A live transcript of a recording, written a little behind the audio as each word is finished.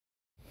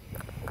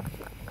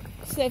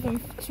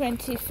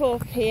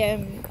7:24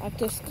 p.m. I'm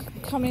just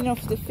coming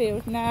off the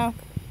field now.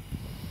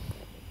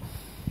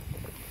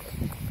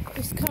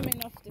 Just coming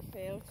off the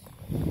field.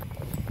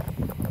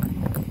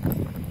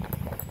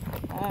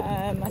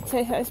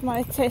 As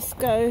my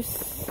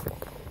Tesco's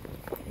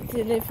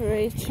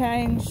delivery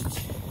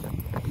changed.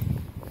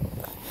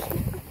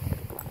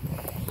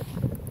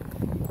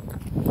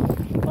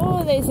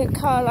 Oh, there's a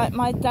car like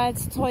my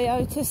dad's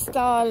Toyota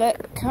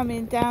Starlet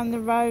coming down the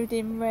road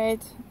in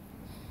red.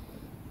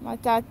 My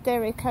dad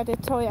Derek had a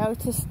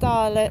Toyota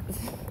Starlet,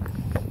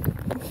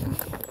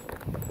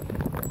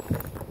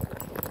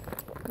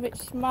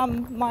 which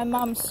my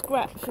mum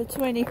scrapped for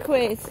 20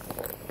 quid.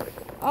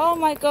 Oh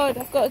my god,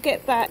 I've got to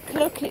get back.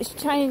 Look, it's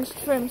changed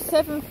from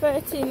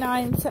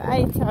 7:39 to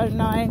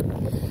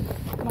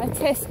 8:09. My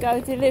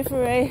Tesco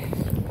delivery.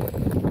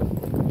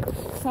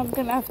 So I'm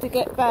going to have to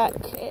get back.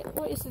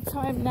 What is the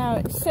time now?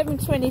 It's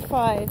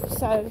 7:25.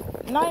 So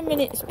 9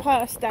 minutes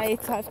past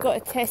 8 I've got a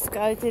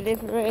Tesco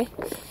delivery.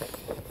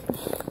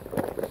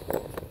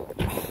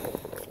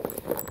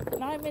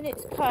 9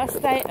 minutes past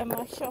 8 and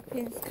my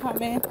shopping's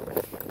coming.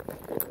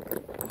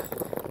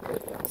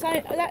 So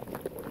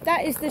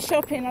that is the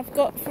shopping I've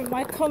got from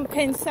my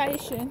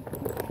compensation,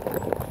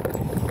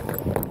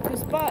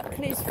 because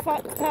Barclays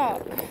fucked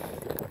up.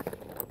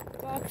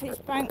 Barclays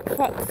Bank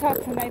fucked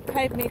up and they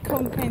paid me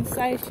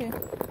compensation,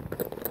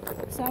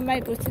 so I'm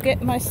able to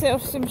get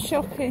myself some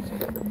shopping.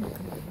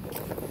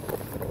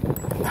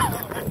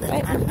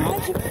 Wait,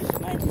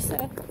 mind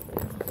yourself.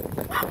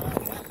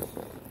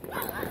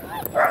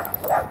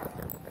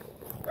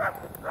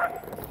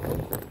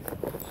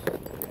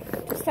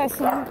 There's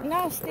some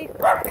nasty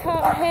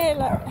car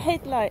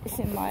headlights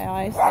in my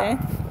eyes then.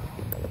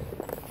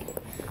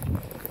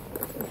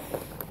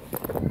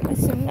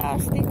 There's some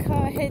nasty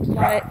car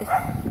headlights.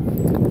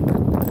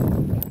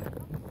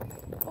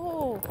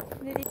 Oh,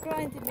 nearly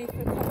blinded me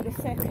for a couple of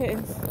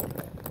seconds.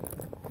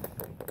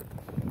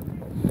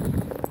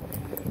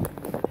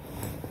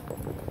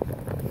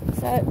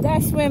 So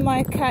that's where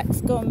my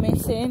cat's gone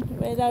missing,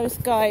 where those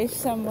guys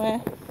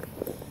somewhere.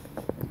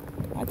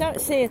 I don't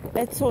see a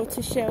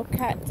tortoiseshell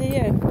cat, do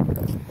you?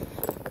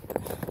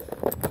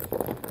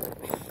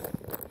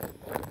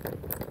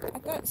 I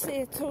don't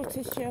see a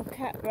tortoiseshell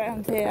cat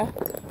round here.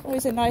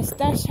 Always a nice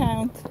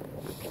dachshund.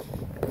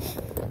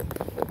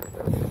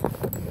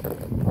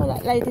 Oh,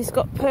 that lady's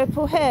got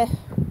purple hair.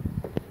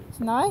 It's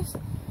nice.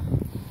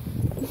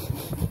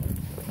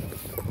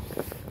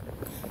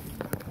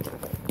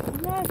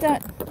 No,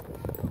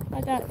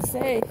 I don't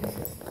see.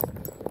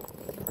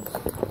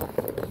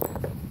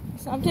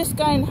 So I'm just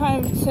going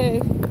home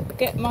to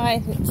get my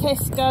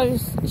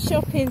Tesco's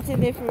shopping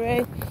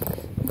delivery.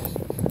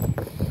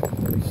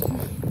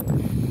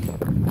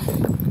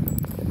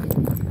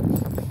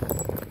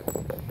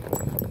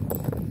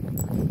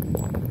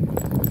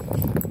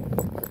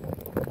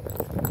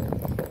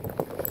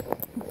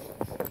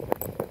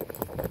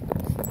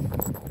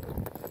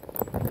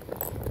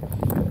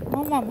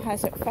 My mum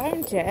hasn't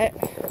phoned yet.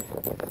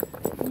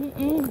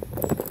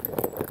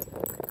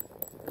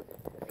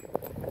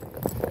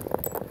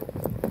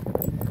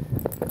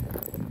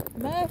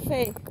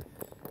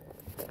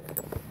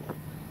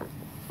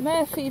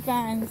 Murphy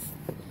vans.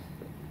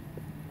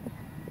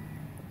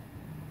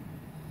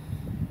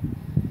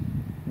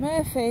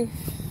 Murphy.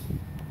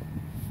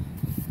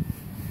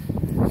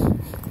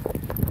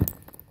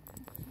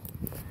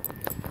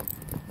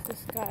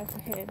 Let's just go over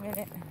here a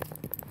minute.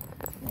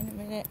 In a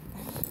minute.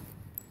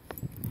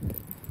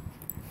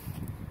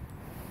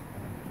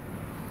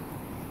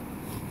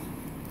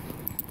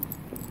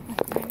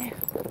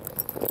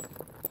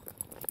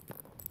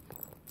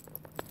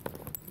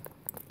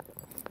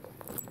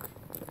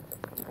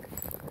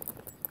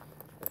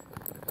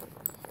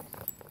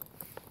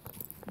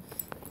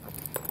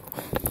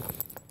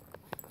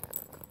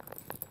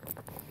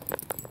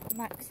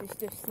 Max has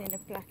just seen a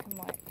black and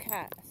white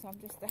cat, so I'm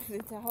just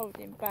having to hold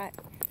him back.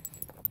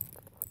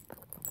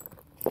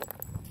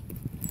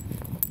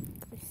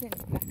 We've seen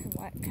a black and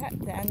white cat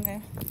down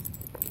there.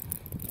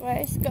 Where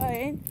it's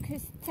going,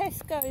 because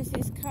Tesco's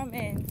is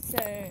coming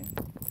soon.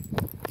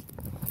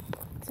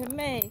 To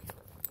me.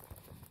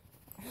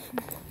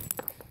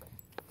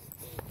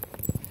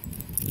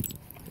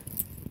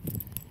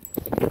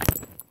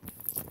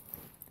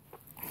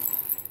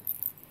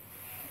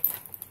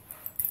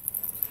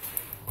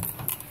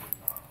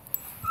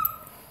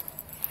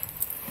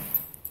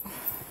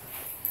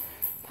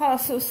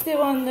 Parcel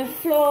still on the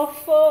floor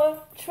for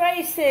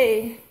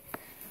Tracy.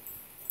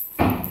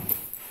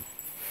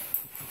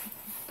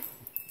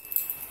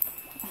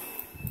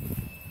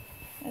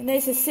 And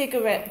there's a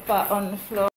cigarette butt on the floor.